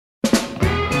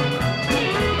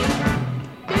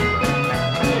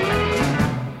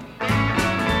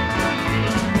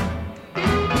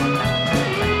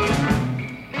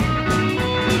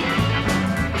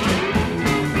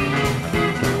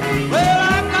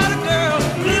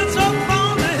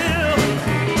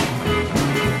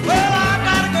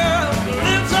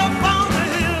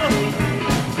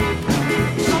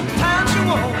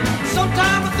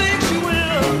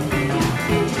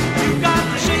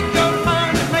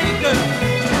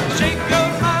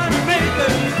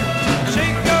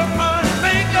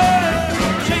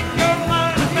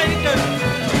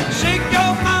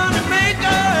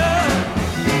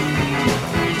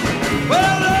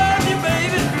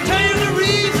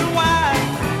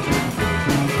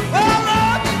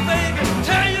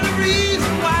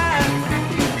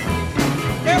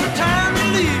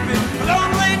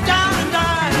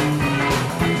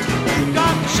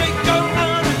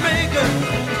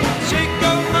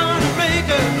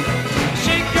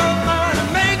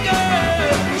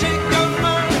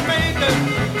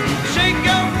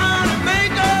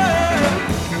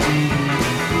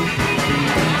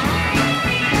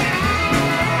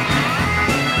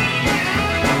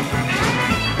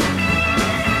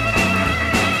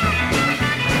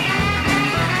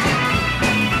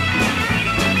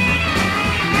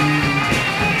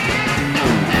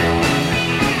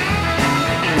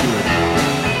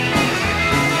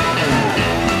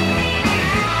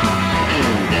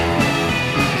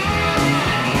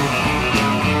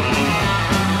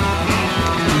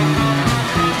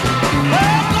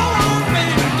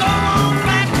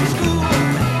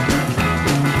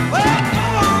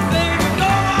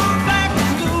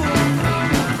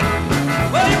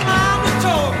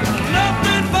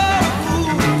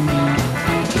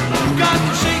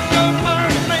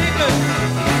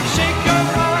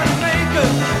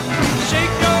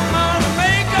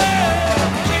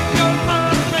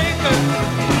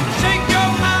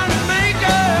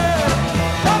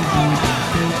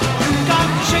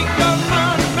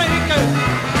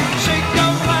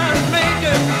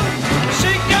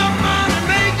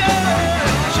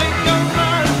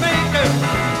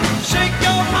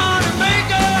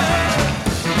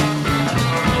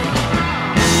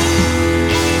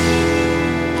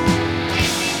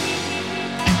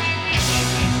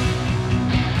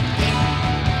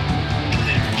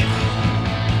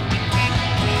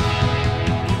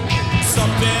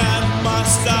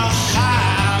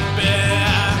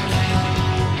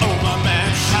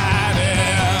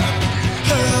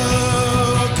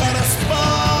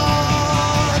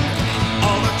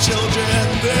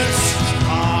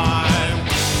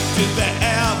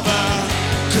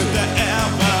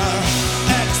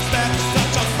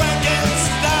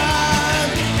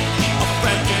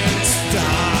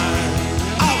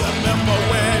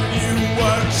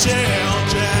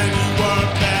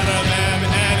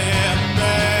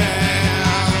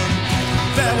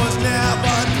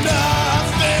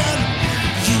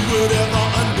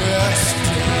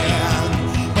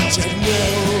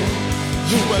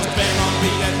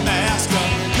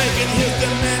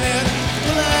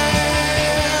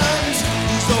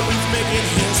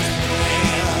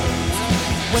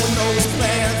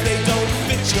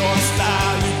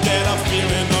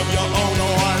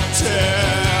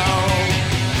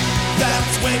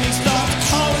when he starts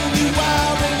calling you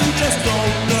out and you just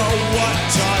don't know what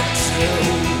to do.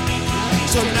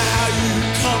 So now you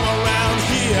come around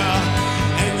here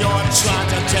and you're trying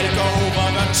to take over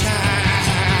the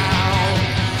town.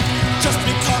 Just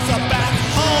because I'm back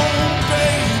home,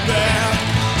 baby,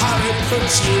 how they put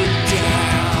you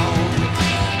down.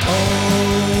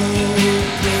 Oh,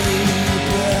 baby,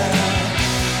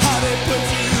 how they put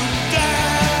you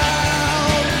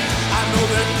down. I know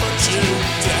they put you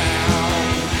down.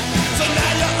 So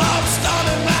now you're all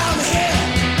starting around here.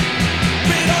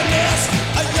 Bitterness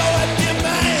of your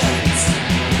demands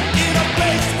in a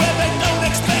place where they don't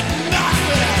expect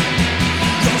nothing.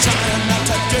 You're trying not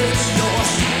to dirty your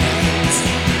hands.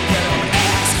 But I'm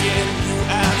asking you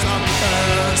as a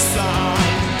person,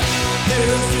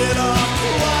 is it a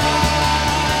crime?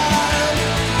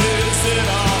 Is it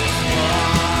a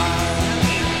crime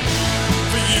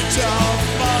for you to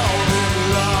fall in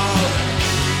love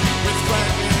with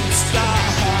Frankenstein?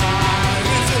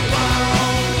 Is it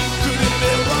wrong? Could it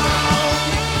be wrong?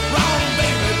 Wrong,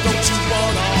 baby, don't you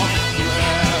want a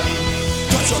friend?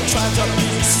 'Cause you're trying to be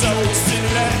so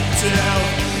selective,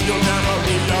 you'll never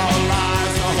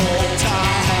realize the whole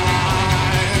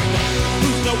time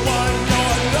who's the one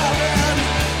you're loving,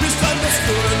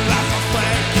 misunderstood like a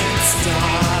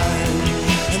Frankenstein,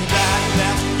 and that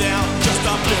left them just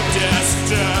a bit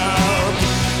disturbed,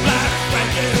 like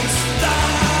Frankenstein,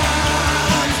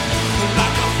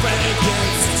 like a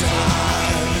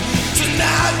Frankenstein. So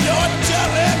now you're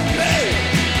telling me,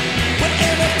 when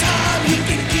every time you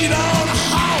can get on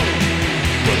home,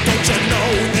 but don't you know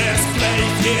this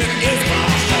place here is my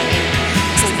home?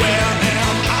 So where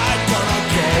am I gonna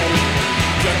go?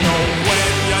 You know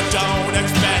when you don't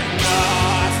expect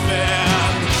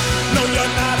nothing. No,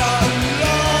 you're not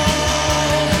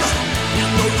alone. You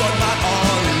know you're not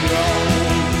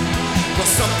alone. But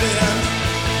something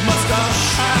must have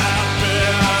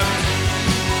happened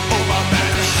over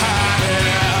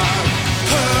Manhattan.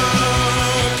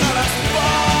 Cut us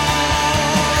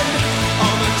bomb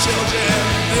on the children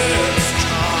this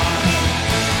time.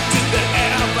 Did they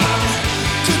ever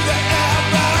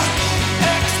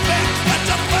expect such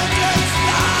a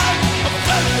Frankenstein? A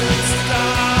Frankenstein.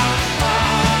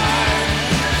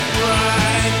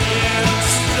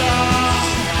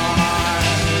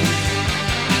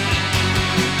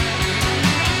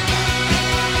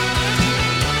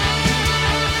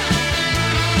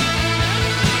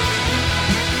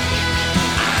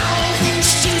 Whose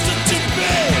shoes are too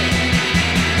big?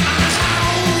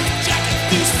 Whose jacket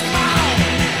too small?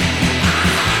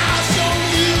 Show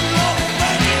me more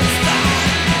Frankenstein.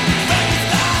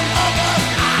 Frankenstein of us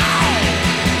all.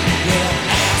 Well, I'm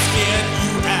asking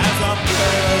you as a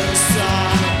person,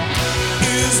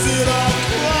 is it a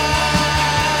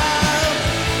crime?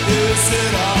 Is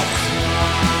it a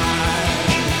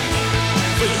crime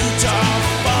for you to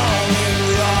fall in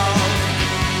love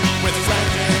with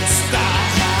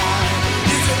Frankenstein?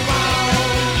 Is it wrong?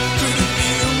 Could it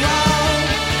be wrong?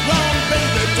 Wrong,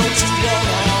 baby, don't you want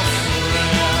a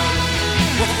friend?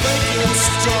 Well,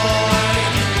 Frankenstein,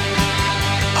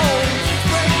 oh,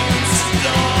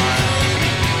 Frankenstein,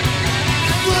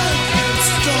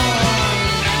 Frankenstein,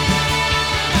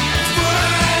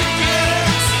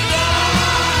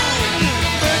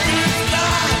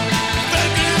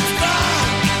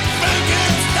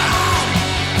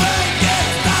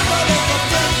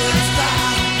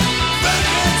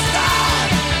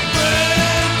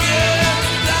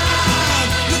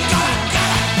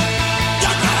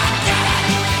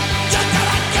 You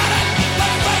gotta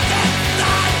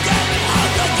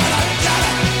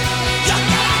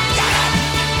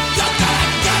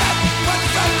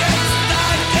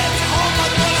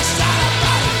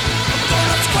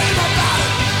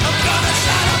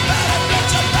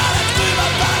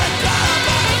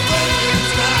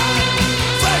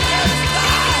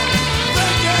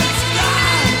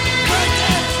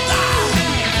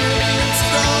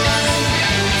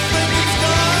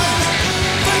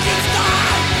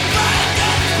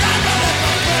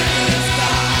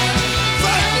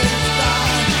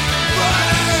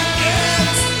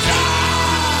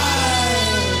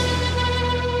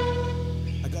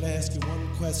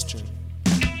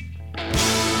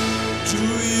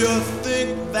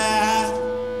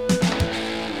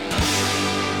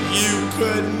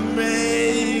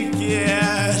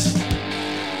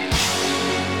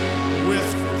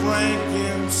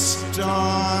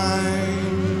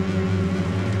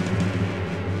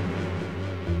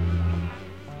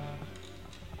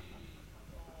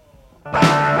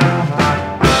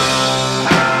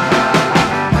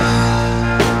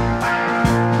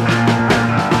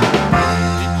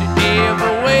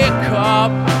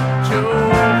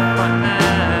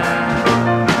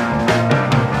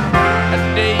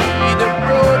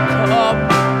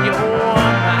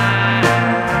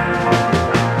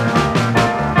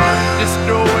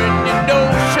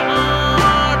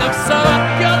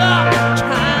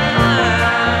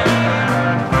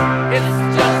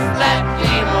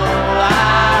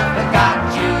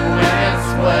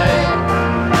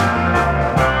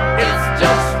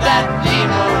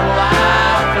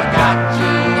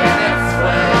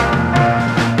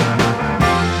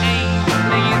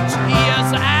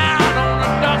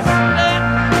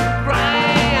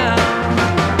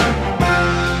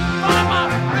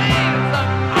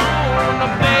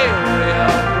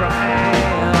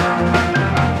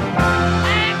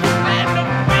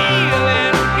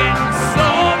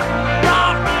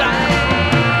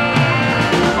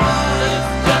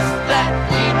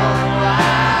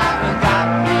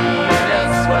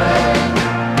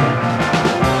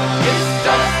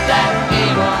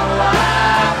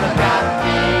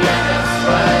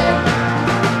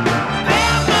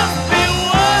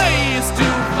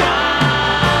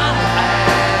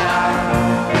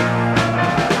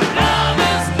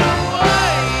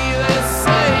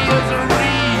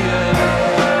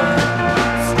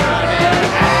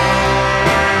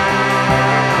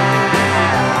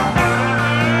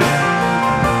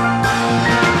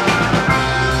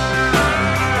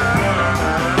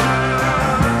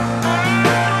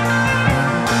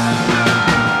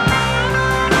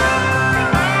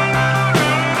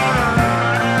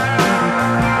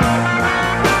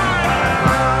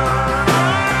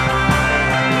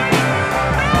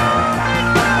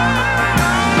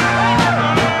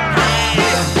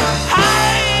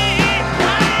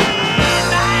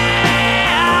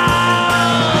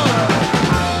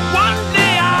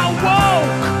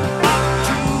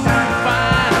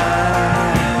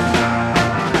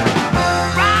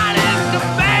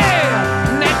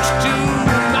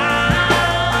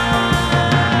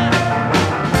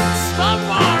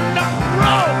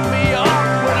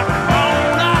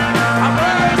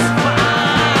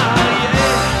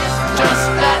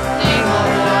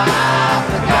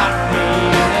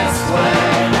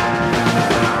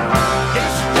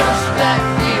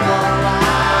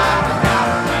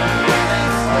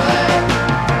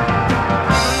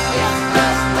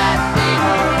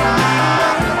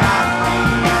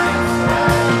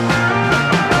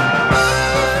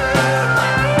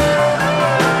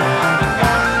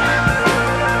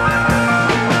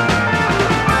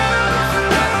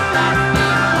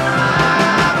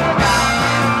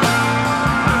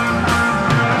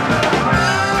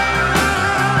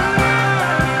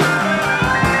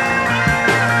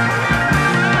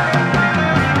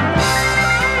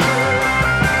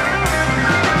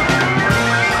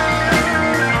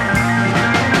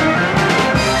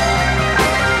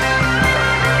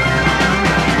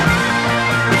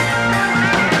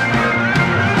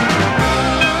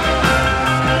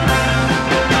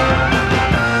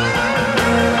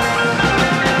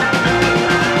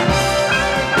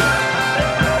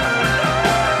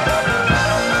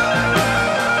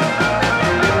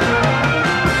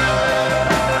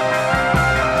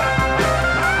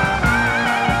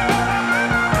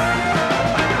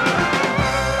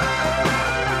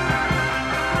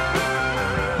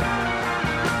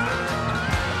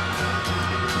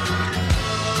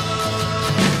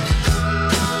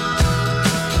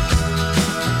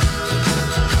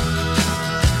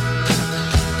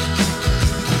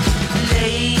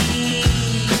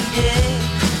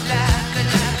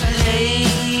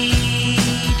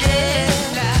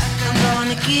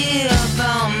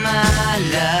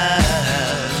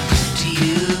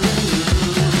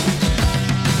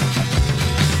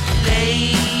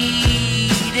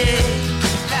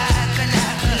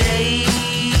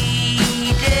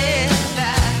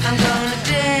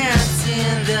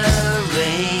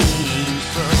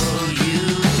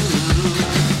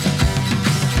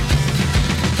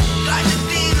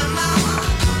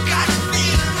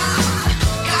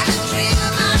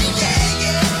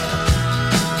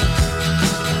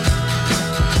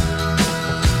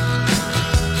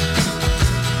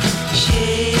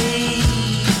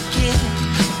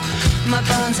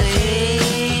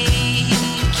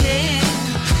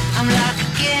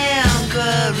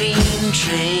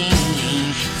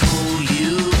pain for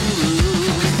you.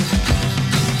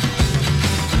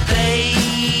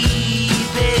 Baby,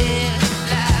 baby,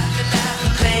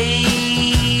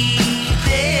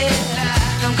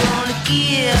 I'm gonna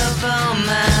give all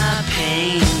my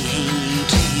pain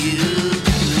to you.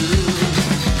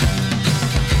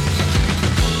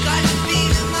 Got you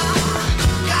feeling, mama,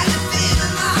 got you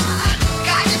feeling, mama,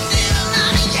 got you feeling,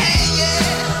 mama, yeah,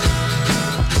 yeah.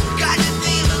 Got you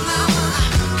feeling, mama,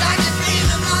 got you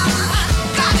feeling, mama,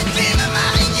 got you feeling,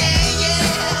 mama, yeah, yeah.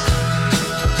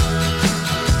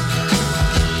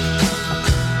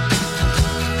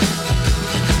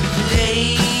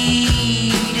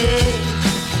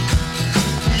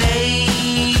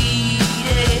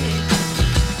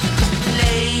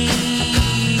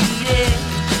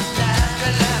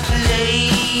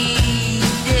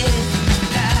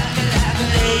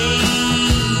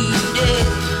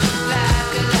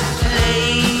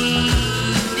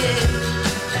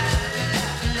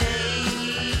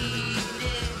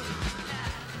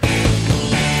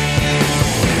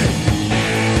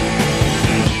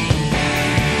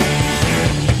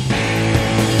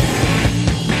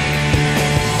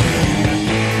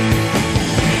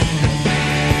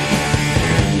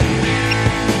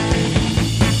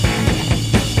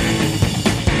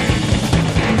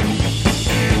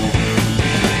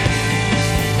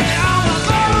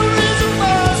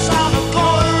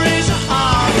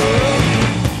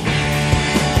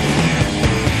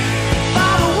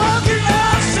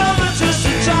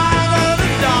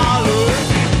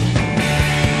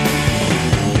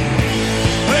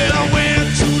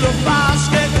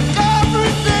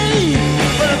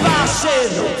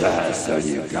 So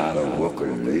you gotta work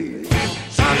and leave.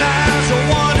 Sometimes I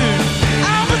wonder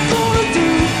how I'm gonna do.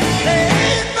 There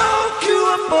ain't no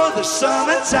cure for the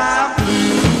summertime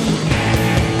blues.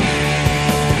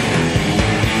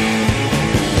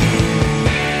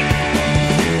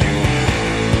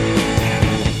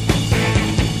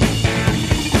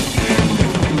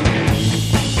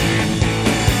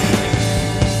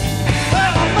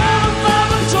 Well, my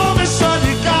mama told me, son,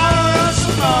 you gotta earn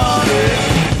some money.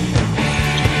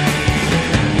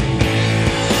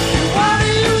 Why the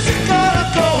music gonna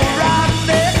go right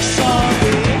next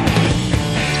Sunday?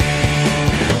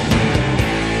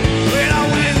 When I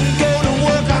went and go to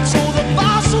work, I told the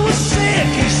boss who was sick.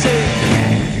 He said,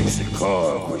 It's a car,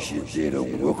 wish you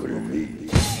didn't work and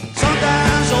leave.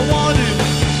 sometimes I wonder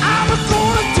how I'm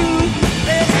gonna do.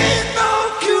 There ain't no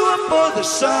cure for the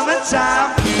summertime.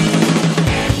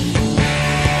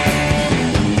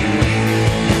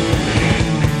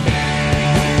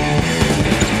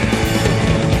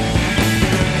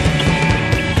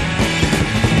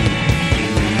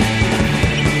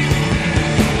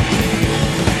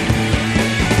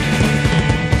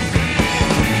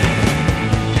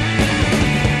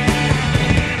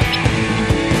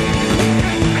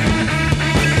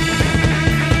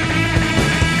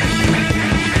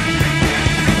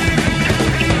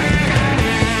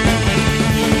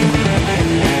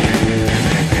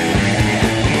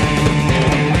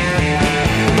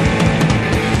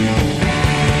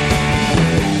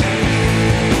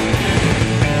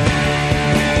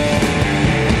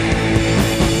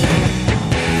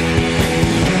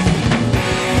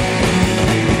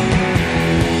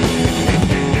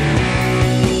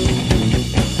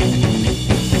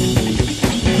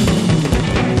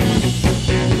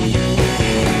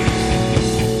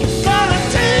 Gonna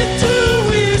take 2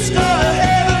 weeks, gonna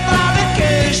have a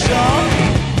vacation.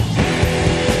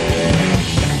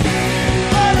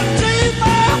 Gonna take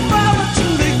my brother to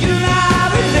the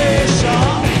United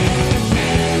Nations.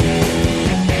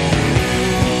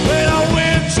 When I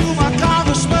went to my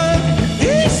congressman,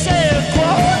 he said,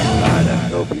 quote, I'd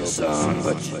help you, son,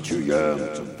 but you're too young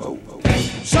to vote.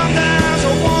 sometimes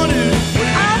I wonder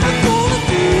what I'm gonna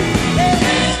do. There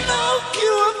ain't no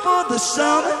cure for the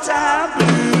summertime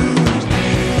blues.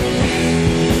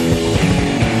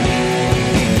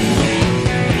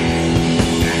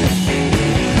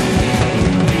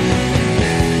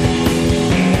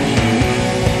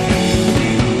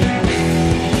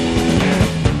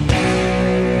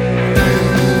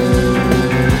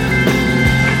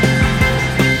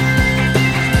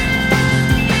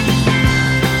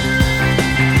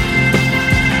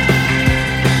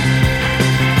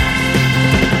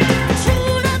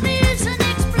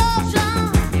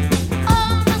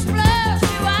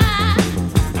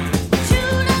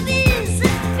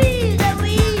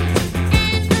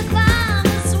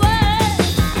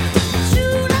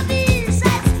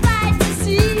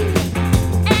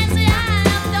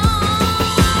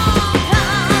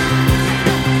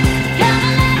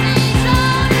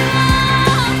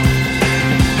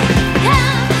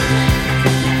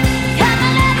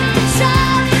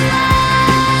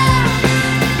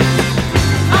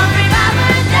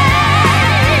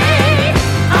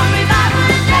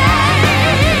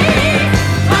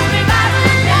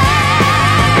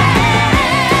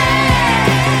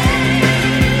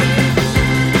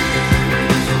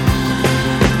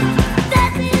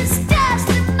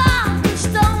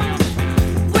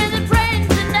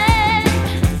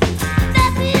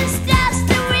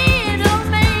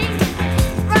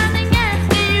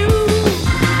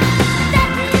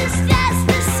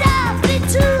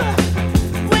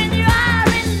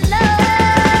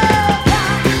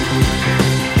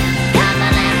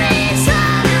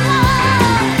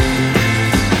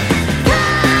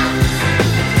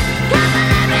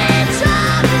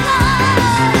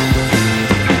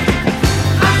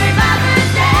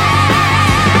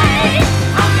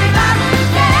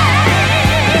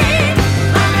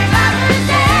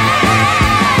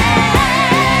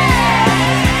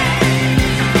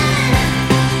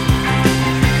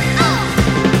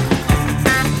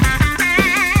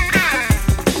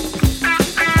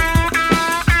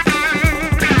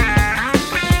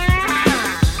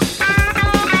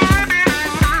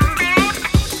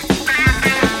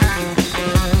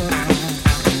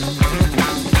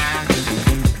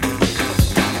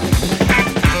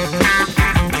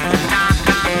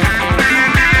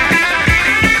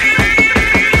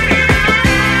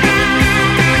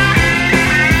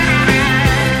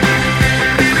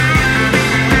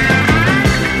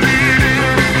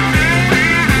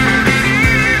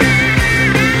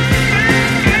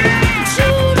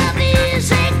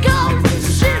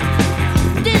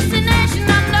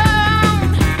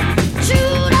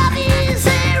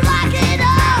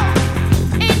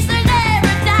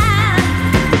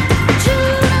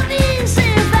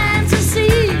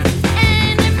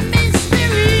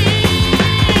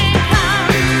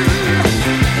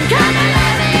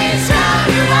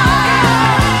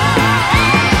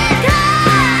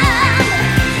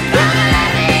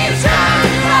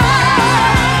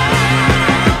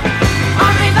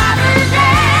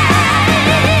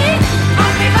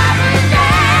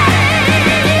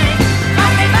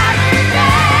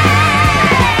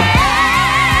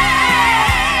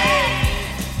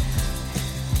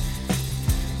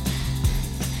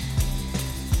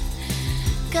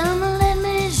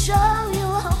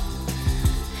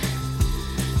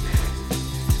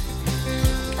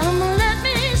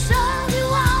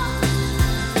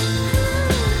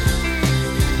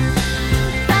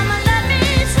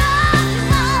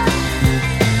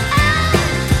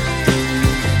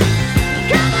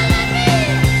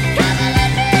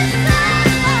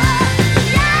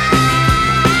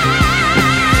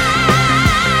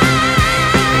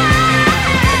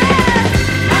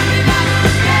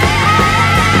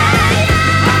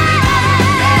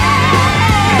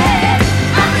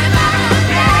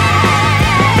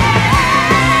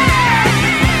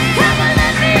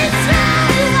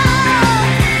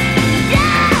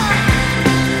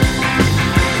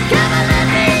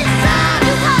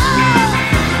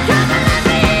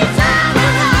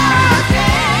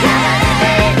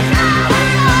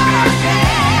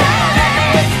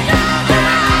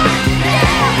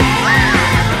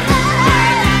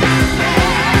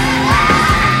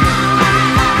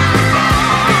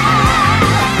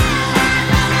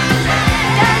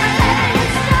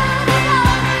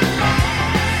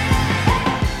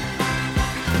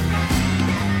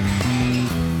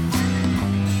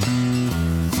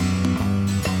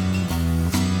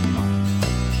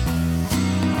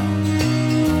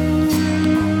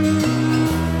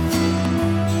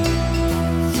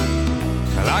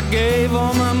 gave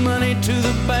all my money to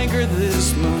the banker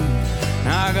this month.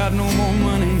 Now I got no more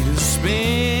money to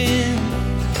spend.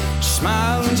 She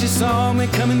smiled when she saw me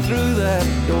coming through that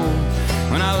door.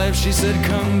 When I left, she said,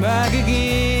 come back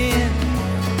again.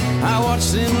 I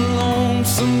watched them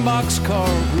lonesome boxcar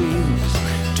wheels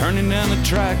turning down the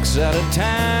tracks out of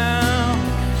town.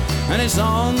 And it's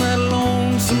on that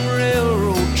lonesome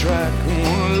railroad track I'm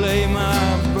gonna lay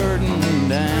my burden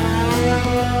down.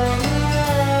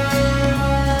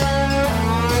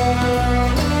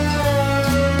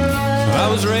 I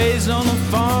was raised on a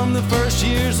farm the first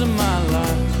years of my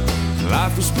life.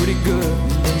 Life was pretty good,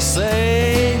 they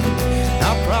say.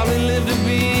 I'll probably live to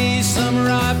be some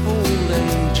ripe old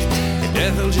age.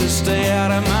 Death will just stay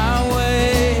out of my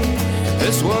way.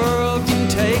 This world can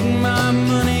take my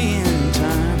money and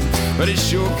time, but it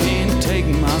sure can't take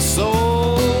my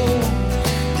soul.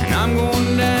 And I'm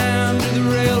going down to the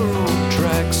railroad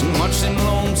tracks and watch them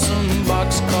lonesome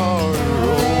boxcars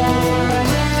roll.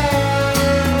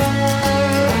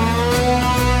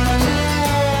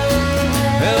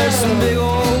 Well, there's some big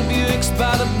old Buicks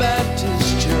by the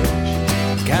Baptist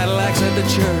church, Cadillacs at the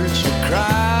Church of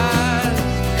Christ.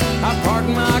 I parked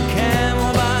my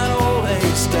camel by an old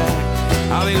haystack.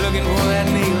 I'll be looking for that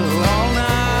needle all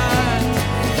night.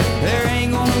 There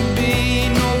ain't gonna be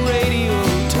no radio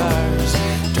tires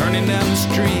turning down the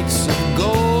streets of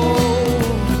gold.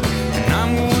 And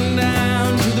I'm going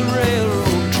down to the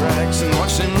railroad tracks and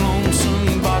watch them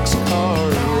lonesome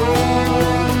boxcars roll.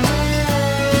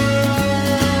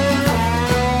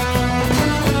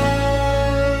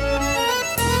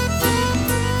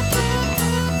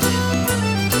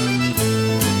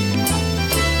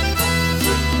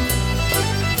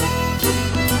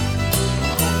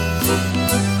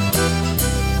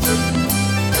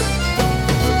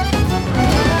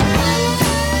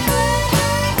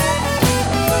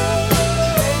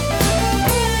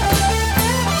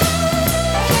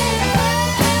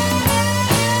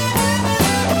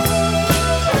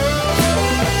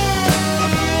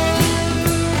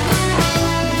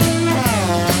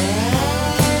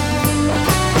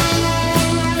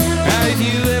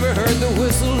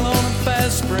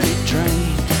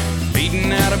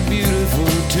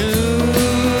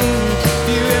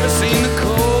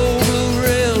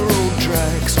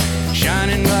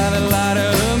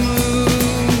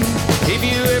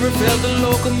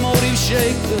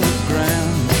 Shake the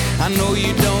ground. I know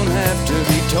you don't have to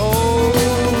be told.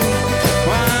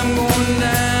 Why I'm going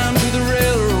down to the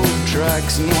railroad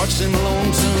tracks and watch them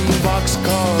lonesome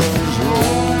boxcars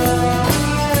roll.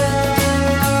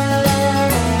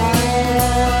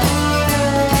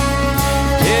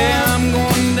 Yeah, I'm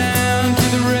going down to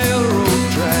the railroad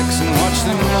tracks and watch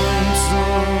them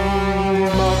lonesome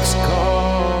boxcars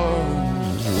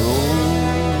roll.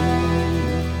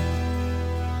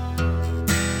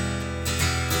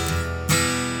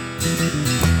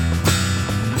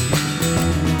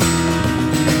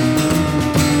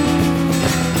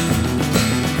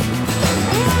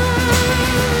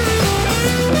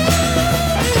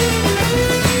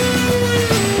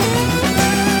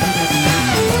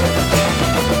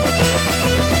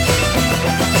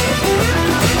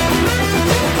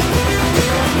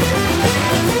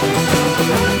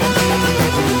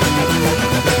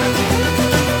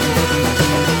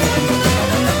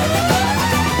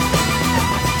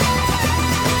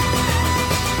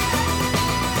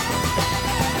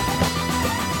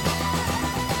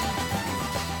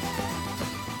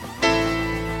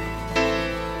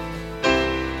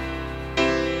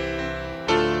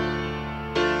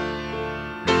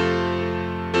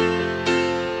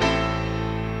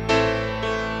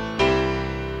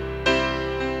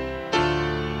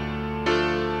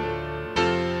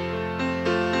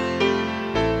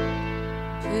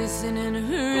 Kissing in a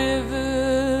river,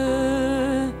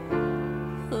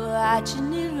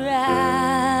 watching it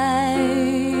rise.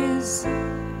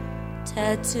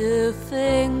 Tattoo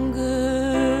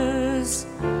fingers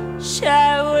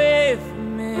shy away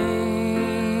from me.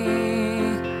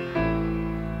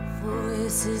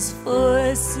 Voices,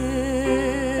 voices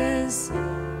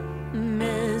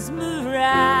mesmerize.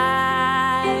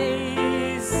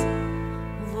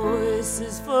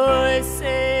 Voices,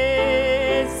 voices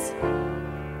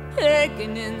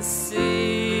picking and see.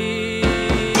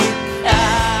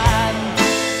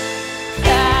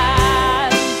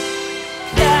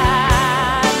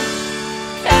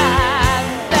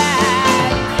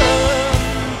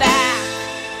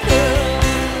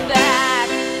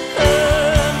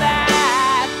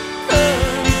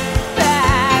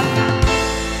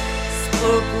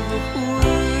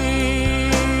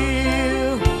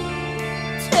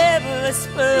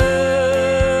 Spoon,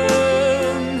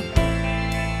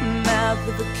 mouth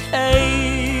of a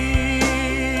cave.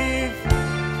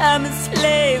 I'm a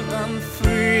slave, I'm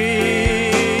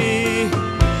free.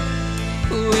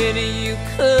 When are you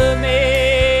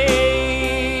coming?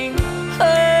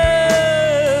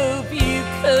 Hope you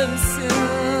come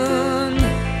soon.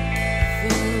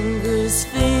 Fingers,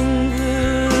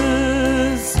 fingers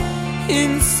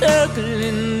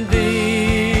encircling thee.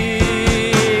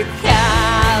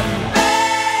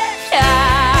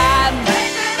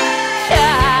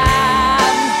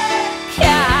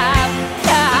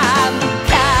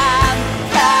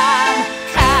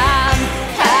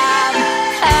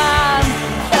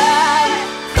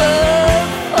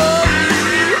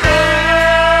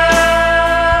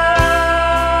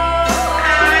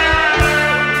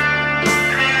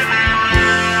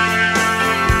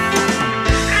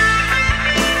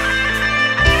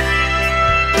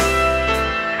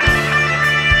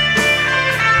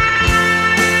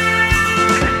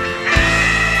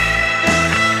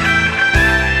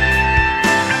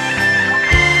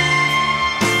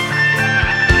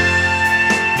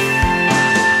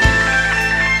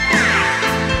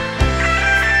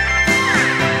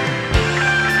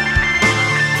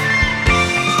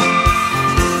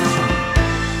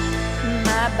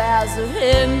 Bowels are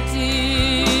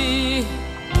empty,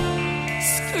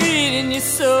 screaming your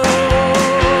soul.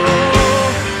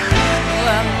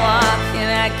 What can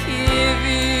I give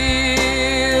you?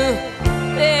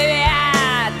 Baby,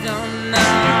 I don't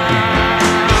know.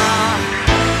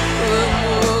 What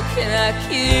more can I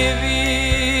give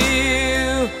you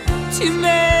to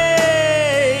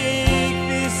make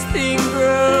this thing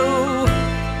grow?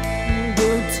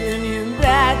 Don't turn your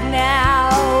back now.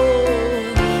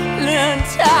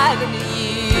 Talking to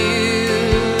you.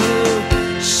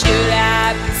 Should I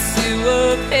pursue a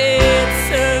path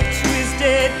so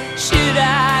twisted? Should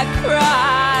I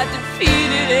cry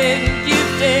defeated and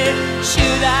gifted?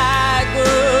 Should I go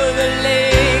the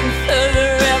length of the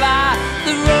river,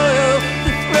 the royal,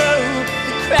 the throne,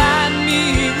 the crying me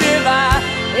river?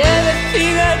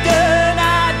 Everything I've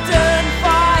done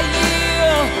for you.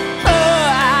 Oh,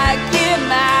 I give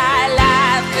my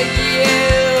life for you.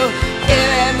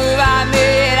 Every move I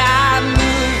made, I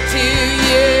moved to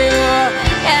you,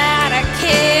 and I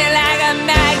care like a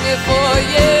magnet for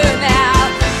you now.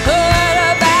 What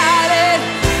about it?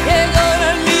 You're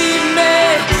gonna leave me.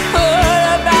 What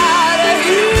about it?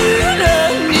 You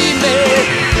don't need me.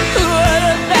 What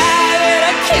about it?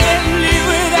 I can't live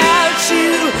without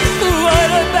you.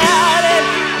 What about it?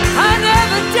 I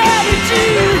never doubted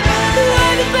you.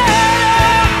 What about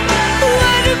it?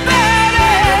 What about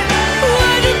it?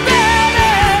 What about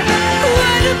it?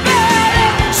 What about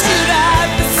it? Should I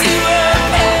pursue a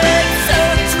path so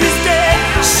twisted?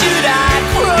 Should I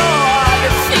crawl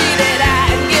defeated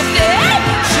and gifted?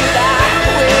 Should I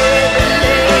wade the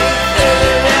length of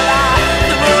the river,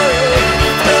 the royal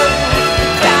throne, the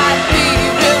cloud big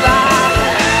river?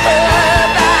 What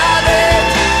about it?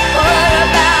 What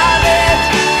about it?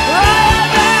 What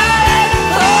about it?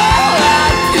 Oh,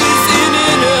 I'm cruising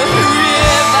in a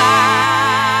river.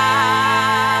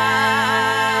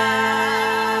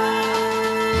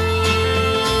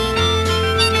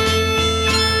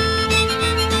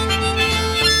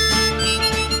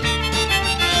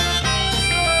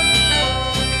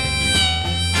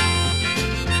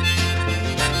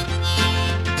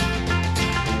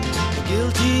 The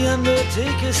guilty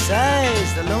undertaker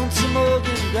sighs, the lonesome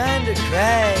organ grinder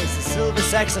cries, the silver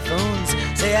saxophones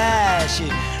say I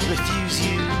should refuse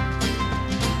you.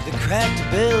 The cracked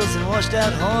bells and washed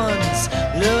out horns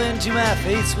blow into my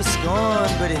face with scorn,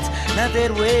 but it's not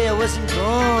that way, I wasn't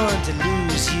born to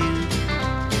lose you.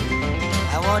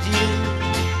 I want you,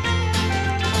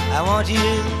 I want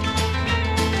you,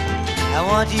 I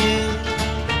want you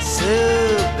so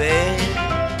bad.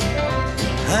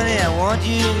 Honey, I want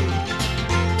you.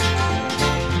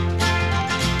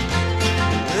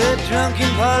 The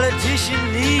drunken politician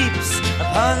leaps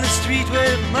upon the street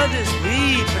where mothers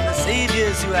weep, and the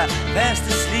saviors who are fast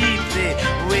asleep, they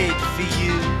wait for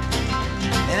you.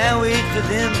 And I wait for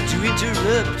them to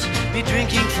interrupt me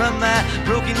drinking from my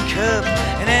broken cup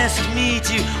and ask me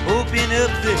to open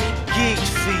up the gate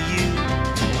for you.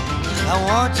 I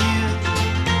want you,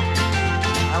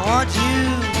 I want you,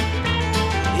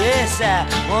 yes, I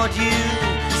want you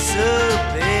so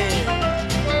bad.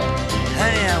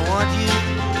 Honey, I want you.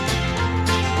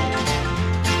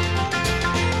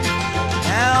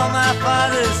 Now my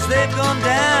fathers, they've gone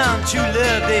down. True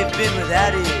love, they've been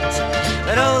without it.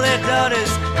 But all their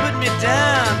daughters put me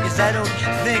down, 'cause I don't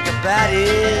think about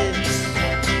it.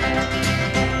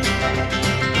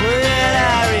 Well,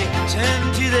 I return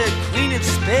to the Queen of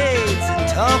Spades and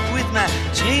talk with my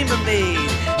chambermaid.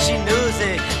 She knows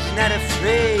there's not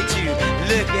afraid to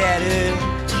look at her.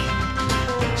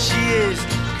 She is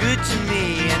good to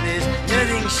me, and there's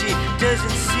nothing she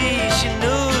doesn't see. She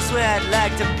knows where I'd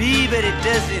like to be, but it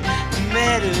doesn't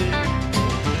matter.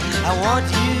 I want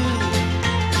you,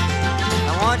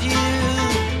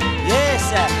 yes,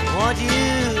 I want you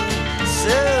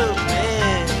so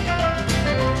bad.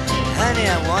 Honey,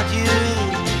 I want you.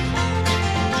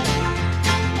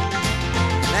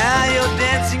 Now your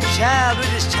dancing child with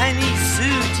his Chinese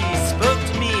suit, he spoke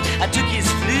to me, I took his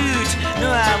flute. No,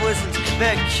 I wasn't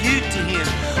very cute to him,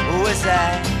 was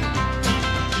I?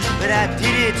 But I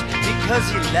did it because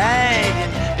he lied,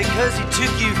 and because he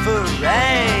took you for a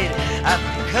ride,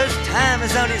 because time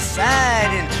is on his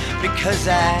side, and because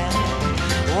I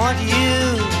want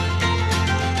you,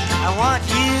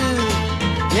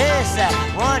 yes, I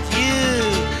want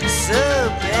you so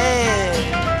bad.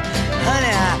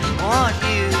 Honey, I want you.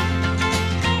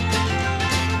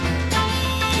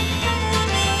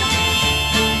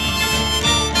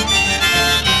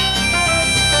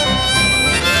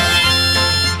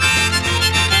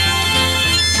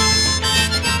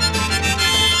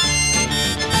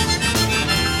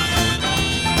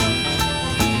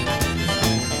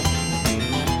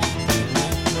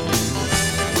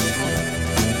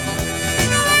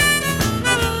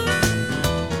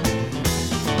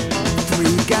 3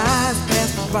 guys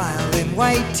passed me by in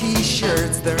white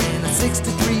t-shirts. They're in a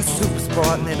 63 Super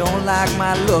Sport and they don't like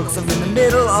my looks. I'm in the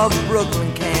middle of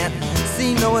Brooklyn, can't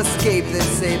see no escape. They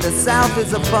say the South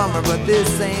is a bummer, but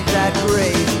this ain't that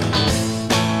great.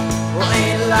 Well,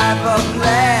 ain't life a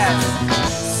blast?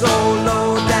 So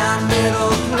low down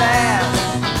middle class.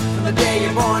 From the day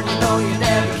you're born, you know you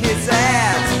never kiss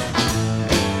ass.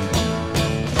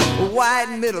 White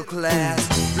middle class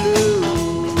blue.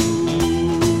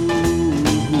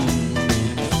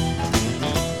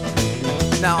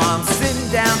 Now I'm sitting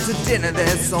down to dinner,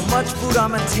 there's so much food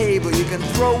on my table. You can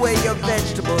throw away your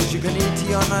vegetables, you can eat till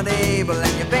you're not able.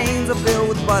 And your veins are filled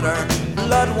with butter,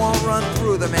 blood won't run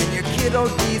through them. And your kid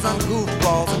ODs on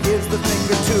goofballs and gives the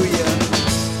finger to you.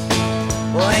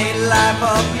 Well, ain't life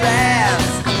a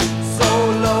blast? So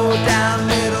low down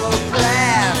middle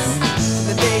class.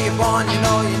 The day you're born, you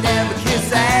know you never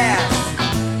kiss ass.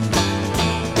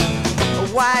 A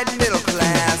white middle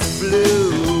class blue.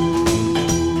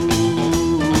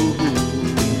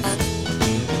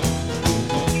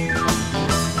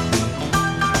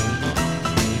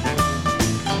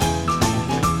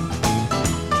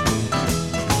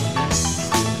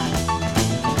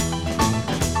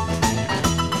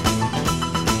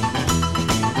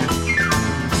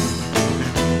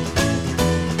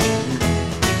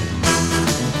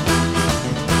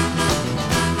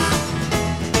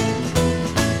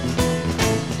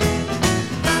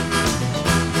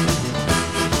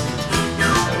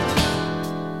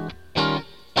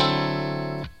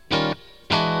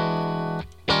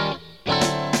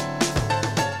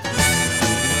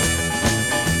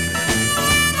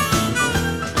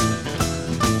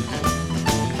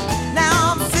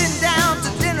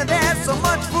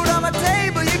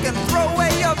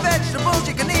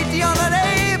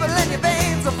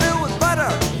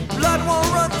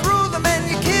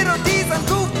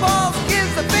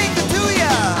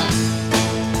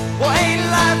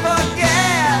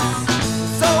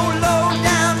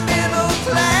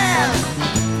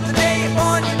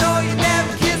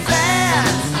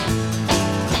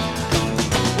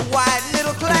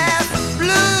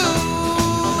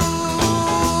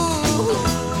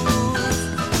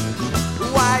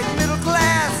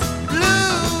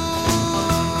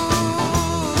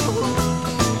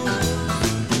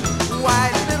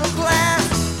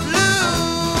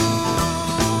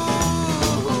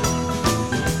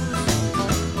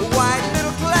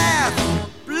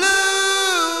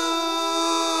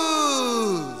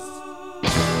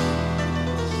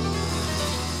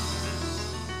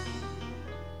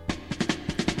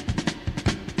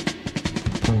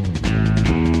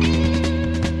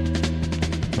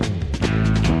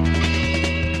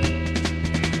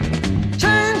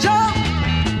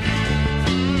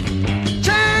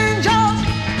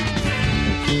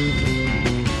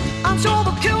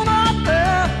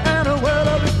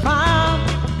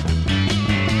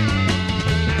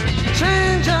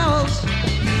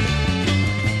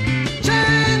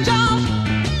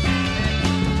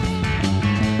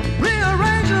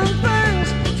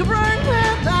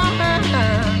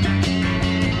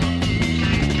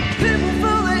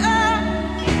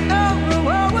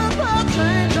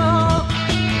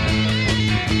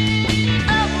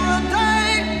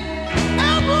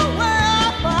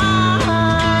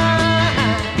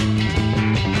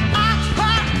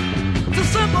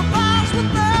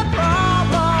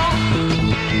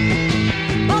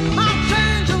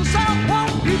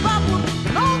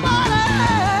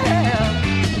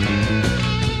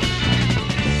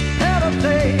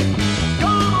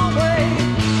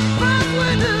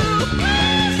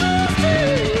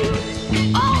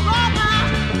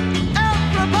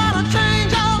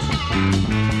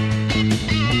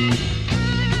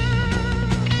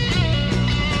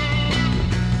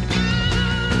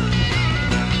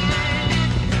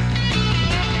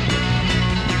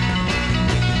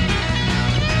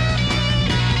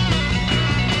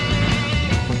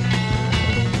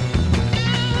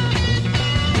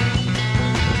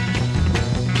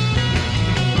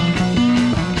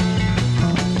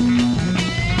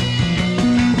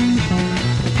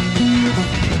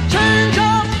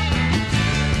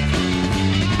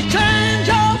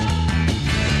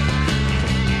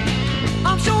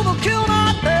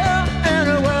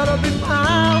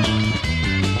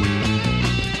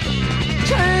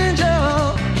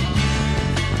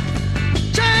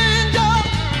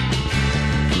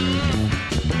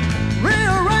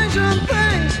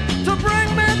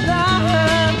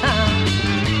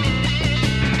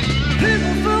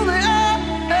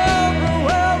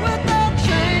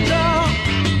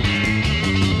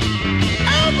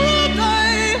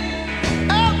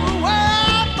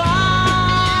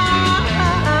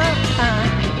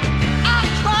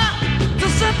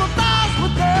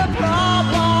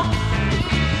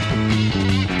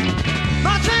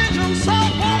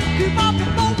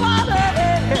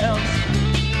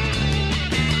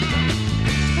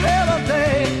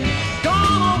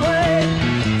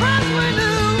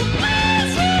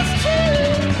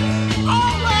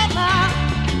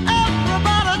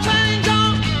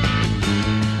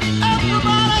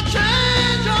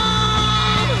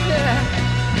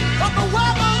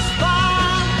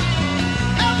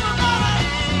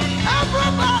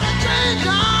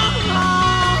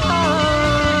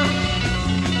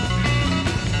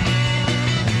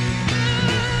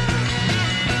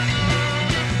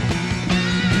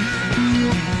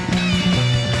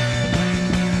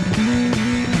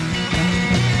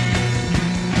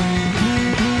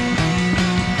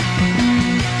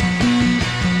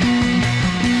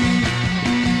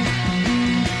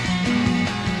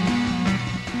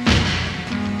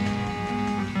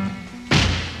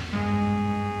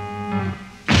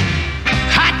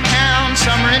 Hot town,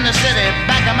 summer in the city,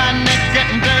 back of my neck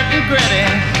getting dirt and gritty.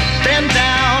 Been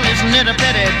down, isn't it a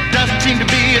pity? Doesn't seem to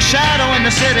be a shadow in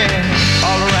the city.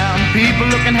 All around, people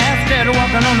looking half dead,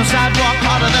 walking on the sidewalk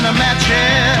harder than a match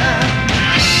head.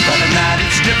 But at night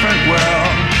it's a different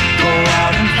world. Go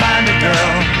out and find a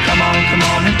girl. Come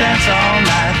on and dance all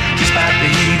night. Despite the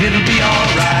heat, it'll be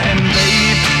alright. And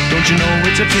babe, don't you know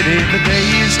it's a pity the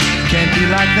days can't be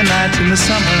like the nights in the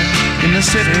summer, in the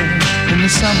city, in the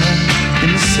summer, in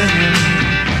the city.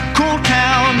 Cool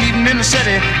town, meeting in the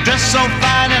city, dressed so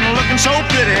fine and looking so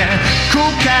pretty.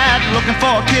 Cool cat, looking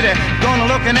for a kitty, gonna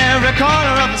look in every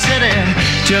corner of the city.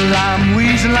 Till I'm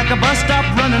wheezing like a bus stop,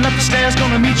 running up the stairs,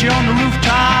 gonna meet you on the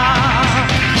rooftop.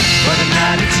 But at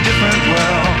night it's a different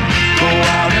world. Go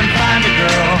out and find a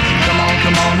girl.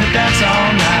 Come on and dance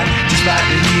all night. Despite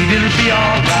the heat, it'll be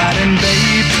alright. And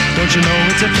babe, don't you know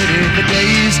it's a pity the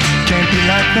days can't be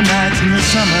like the nights in the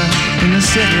summer, in the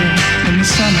city, in the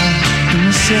summer, in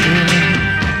the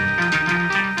city.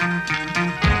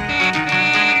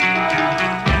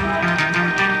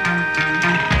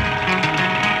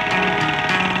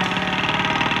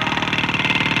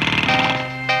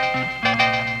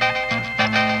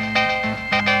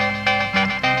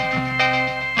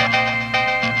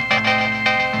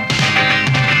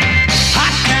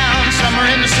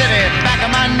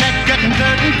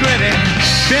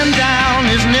 Been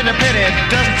down, isn't it a pity?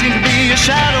 Doesn't seem to be a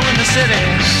shadow in the city.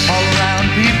 All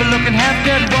around, people looking half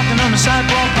dead, walking on the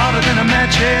sidewalk harder than a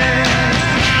match head.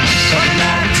 But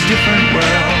now it's a different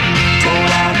world. Go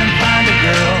out and find a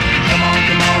girl. Come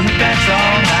on and dance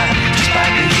all night.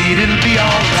 Despite the heat, it'll be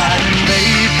alright. And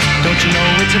babe, don't you know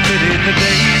it's a pity the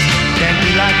days can't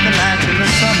be like the nights in the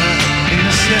summer, in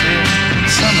the city,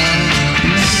 summer,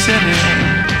 in the city.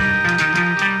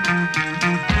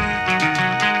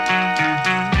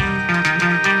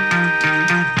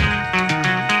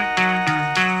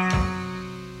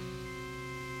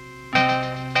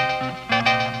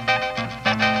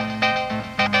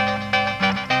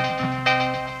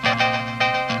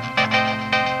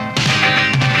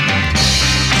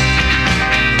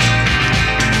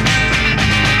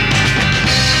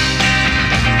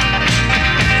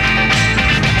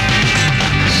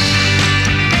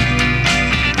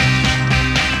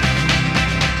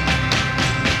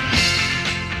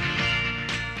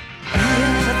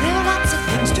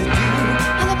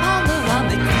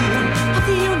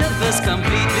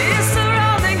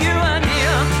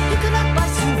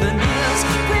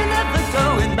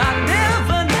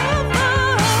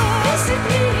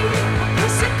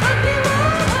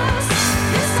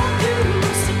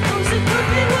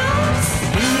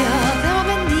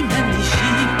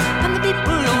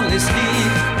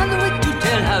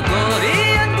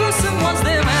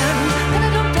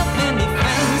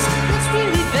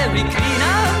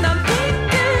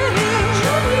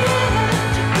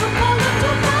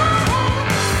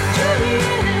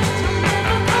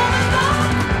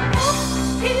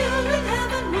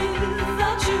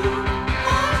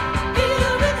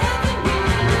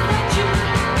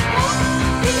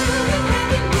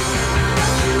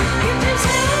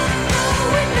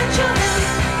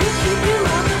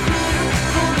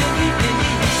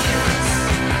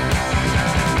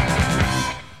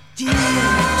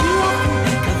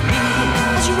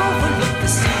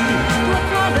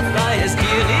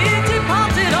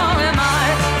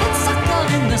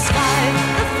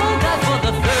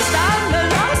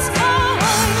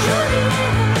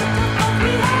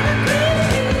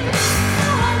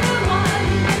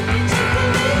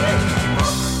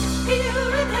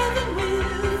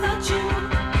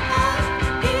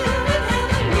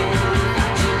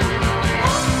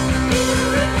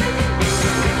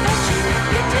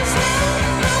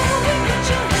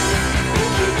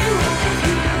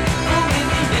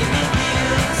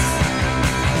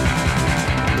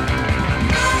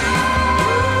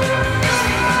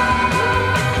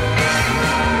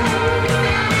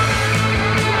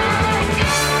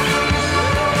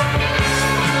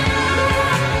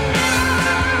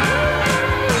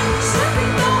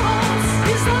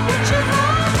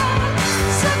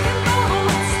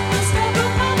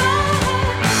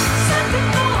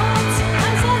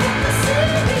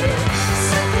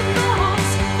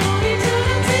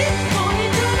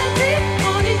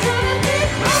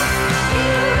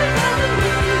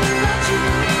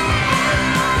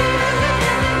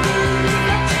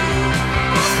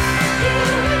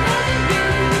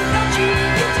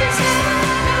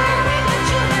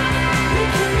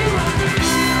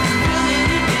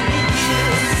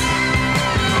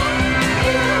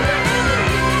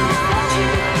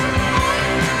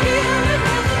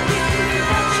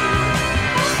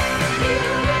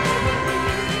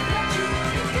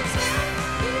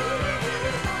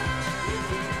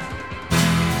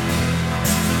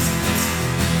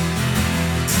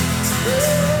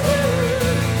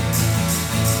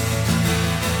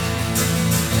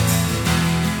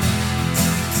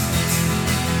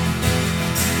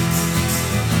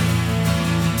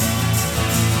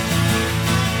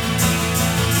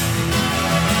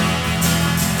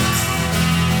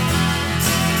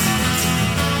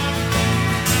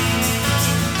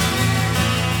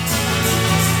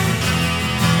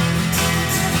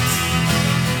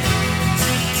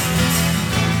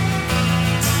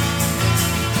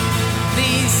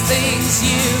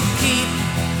 things you keep,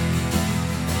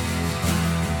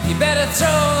 you better throw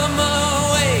them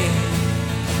away.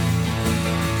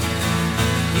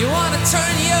 You want to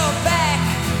turn your back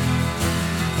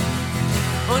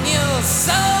on your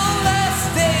soulless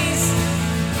days.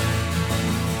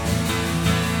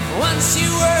 Once you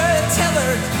were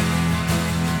tethered,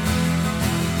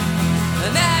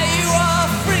 and now you are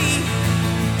free.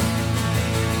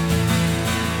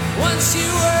 Once you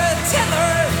were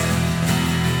tethered,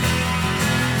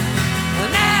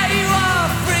 and now you are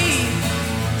free.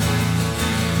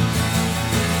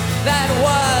 That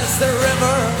was the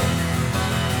river.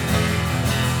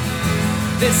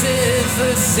 This is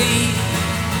the sea.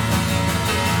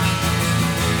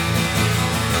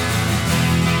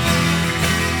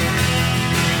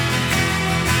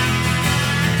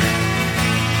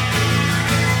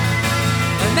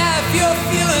 And now if you're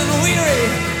feeling weary,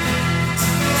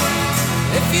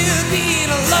 if you've been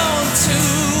alone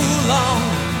too long,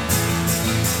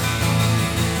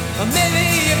 or maybe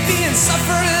you've been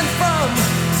suffering from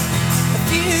a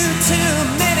few too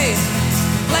many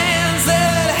plans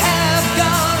that have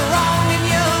gone wrong, and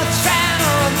you're trying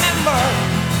to remember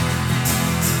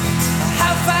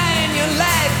how fine your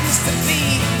life used to be,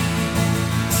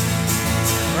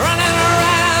 running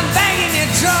around banging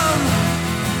your drum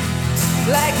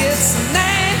like it's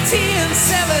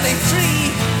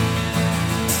 1973.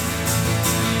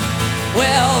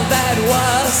 Well, that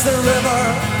was the river.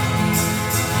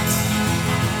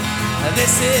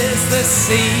 This is the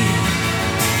sea.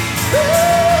 Woo!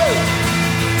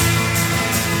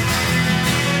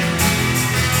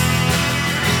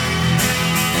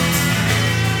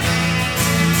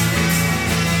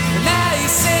 Now you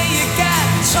say you got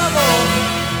trouble,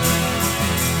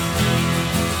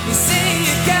 you say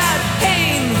you got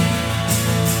pain,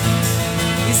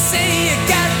 you say you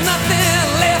got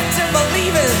nothing left to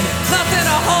believe in, nothing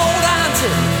to hold on to,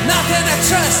 nothing to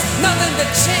trust, nothing to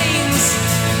change.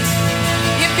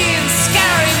 You've been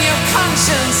scarring your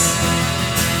conscience,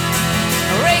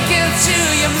 raking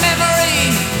through your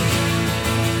memory,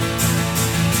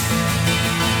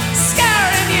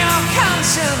 scarring your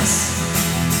conscience,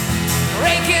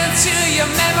 raking through your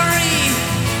memory.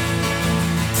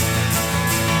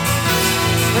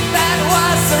 But that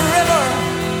was the river.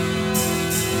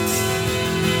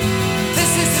 This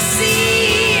is the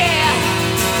sea, yeah.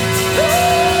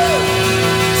 Woo!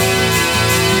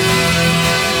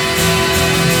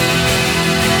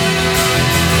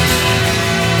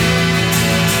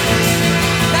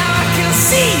 Now I can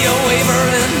see you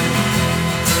wavering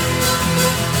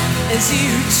as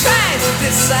you try to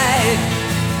decide.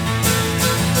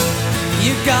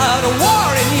 You got a war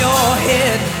in your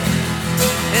head,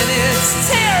 and it's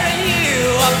tearing you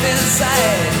up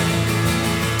inside.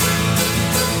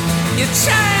 You're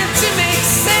trying to make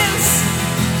sense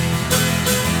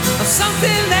of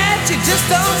something that you just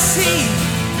don't see.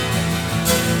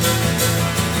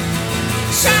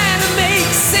 Trying to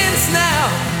make sense now,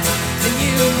 and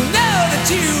you know that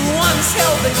you once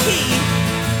held the key.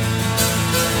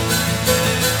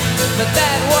 But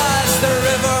that was the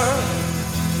river.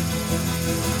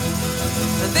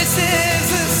 This is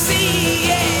the sea,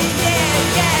 yeah,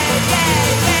 yeah, yeah, yeah, yeah,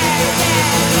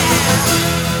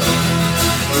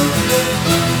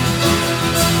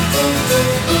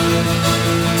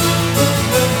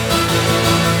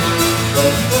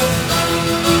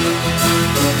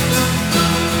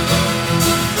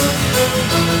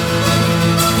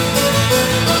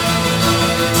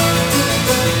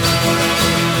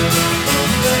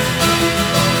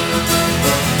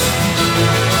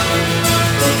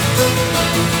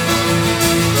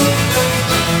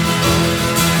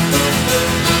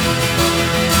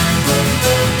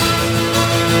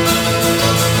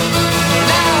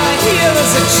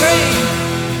 there's a train,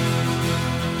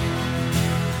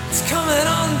 it's coming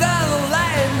on down the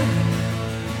line.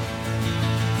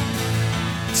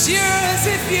 Sure as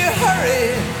if you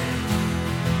hurry,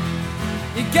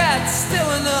 you got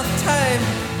still enough time,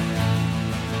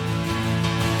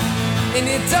 and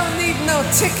you don't need no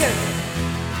ticket,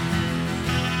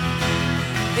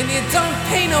 and you don't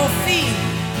pay no fee.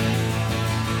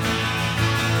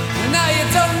 Now you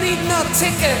don't need no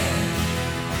ticket,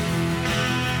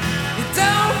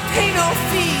 don't pay no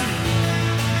fee,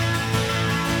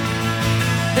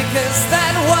 because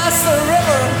that was the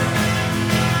river,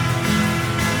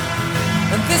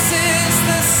 and this is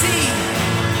the sea.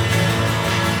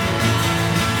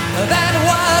 That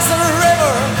was the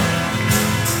river,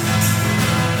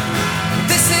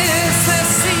 this is the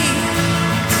sea.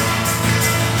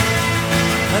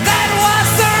 That was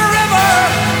the river,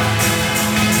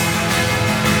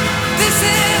 this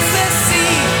is the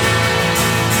sea.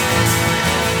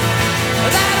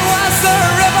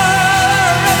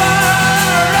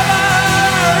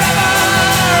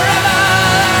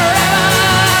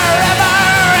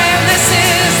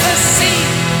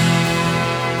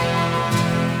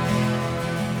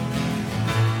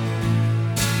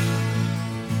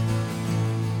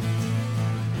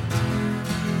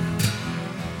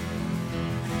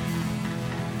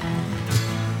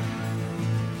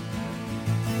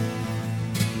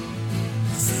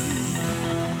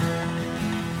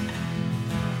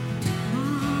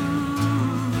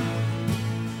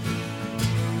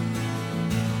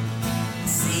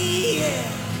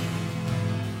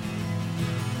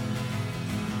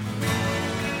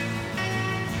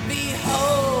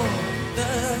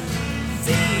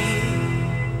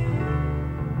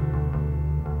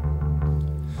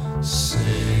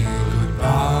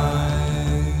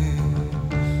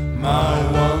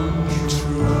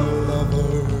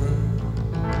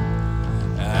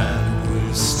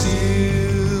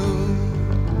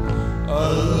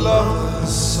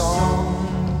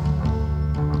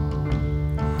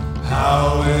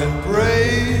 How it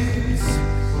breaks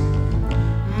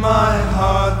my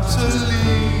heart to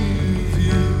leave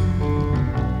you.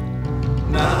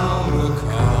 Now the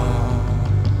carnival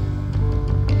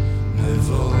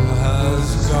has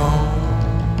gone.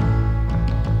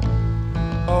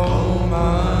 Oh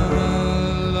my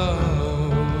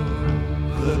love,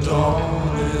 the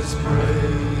dawn is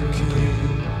breaking,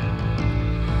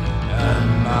 and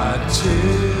my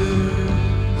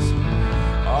tears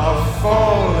are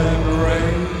falling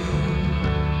rain.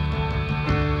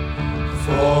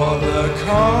 For the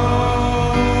carnival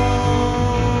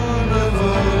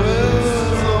is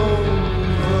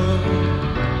over.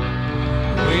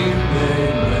 We may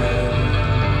never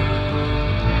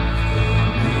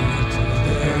meet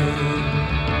again.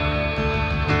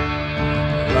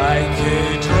 Like a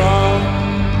drum,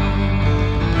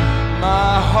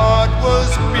 my heart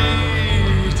was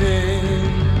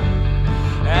beating,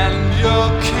 and your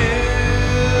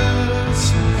kiss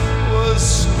was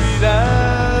sweet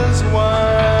as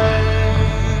wine.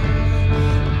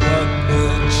 But the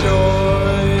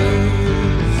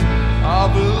joys of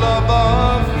love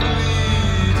are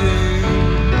fleeting,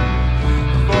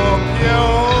 for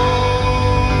pure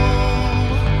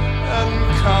and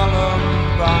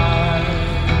Columbine.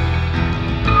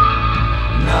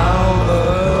 Now the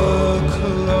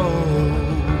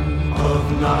cloak of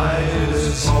night is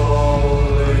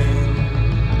falling.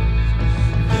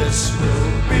 This will